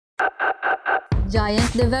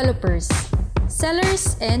Giant developers,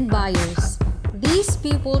 sellers, and buyers. These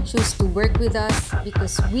people choose to work with us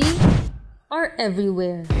because we are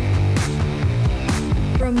everywhere.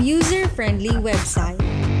 From user-friendly website,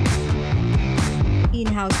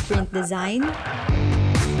 in-house print design,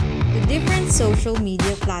 to different social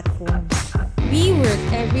media platforms, we work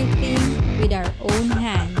everything with our own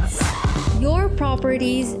hands. Your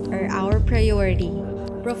properties are our priority.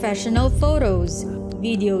 Professional photos,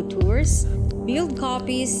 video tours, build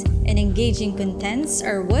copies, and engaging contents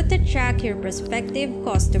are what attract your prospective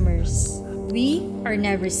customers. We are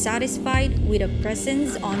never satisfied with a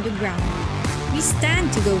presence on the ground. We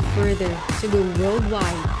stand to go further, to go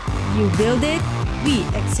worldwide. You build it, we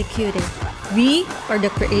execute it. We are the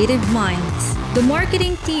creative minds, the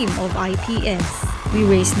marketing team of IPS. We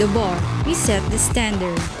raise the bar, we set the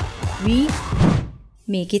standard. We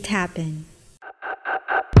make it happen.